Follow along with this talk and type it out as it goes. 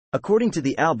According to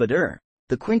the Al-Badr,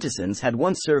 the Quintessons had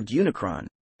once served Unicron,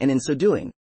 and in so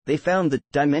doing, they found the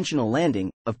dimensional landing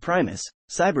of Primus,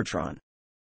 Cybertron.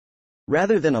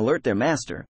 Rather than alert their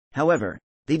master, however,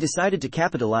 they decided to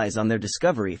capitalize on their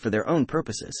discovery for their own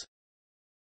purposes.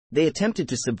 They attempted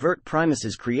to subvert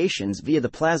Primus's creations via the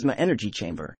plasma energy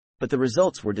chamber, but the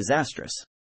results were disastrous.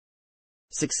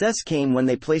 Success came when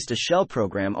they placed a shell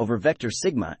program over Vector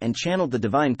Sigma and channeled the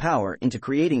divine power into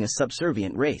creating a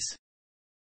subservient race.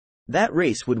 That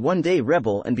race would one day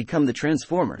rebel and become the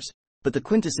Transformers, but the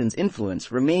Quintessons'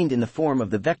 influence remained in the form of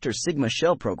the Vector Sigma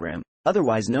shell program,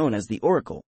 otherwise known as the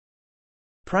Oracle.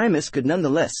 Primus could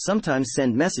nonetheless sometimes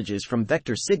send messages from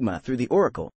Vector Sigma through the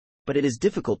Oracle, but it is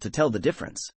difficult to tell the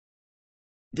difference.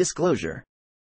 Disclosure.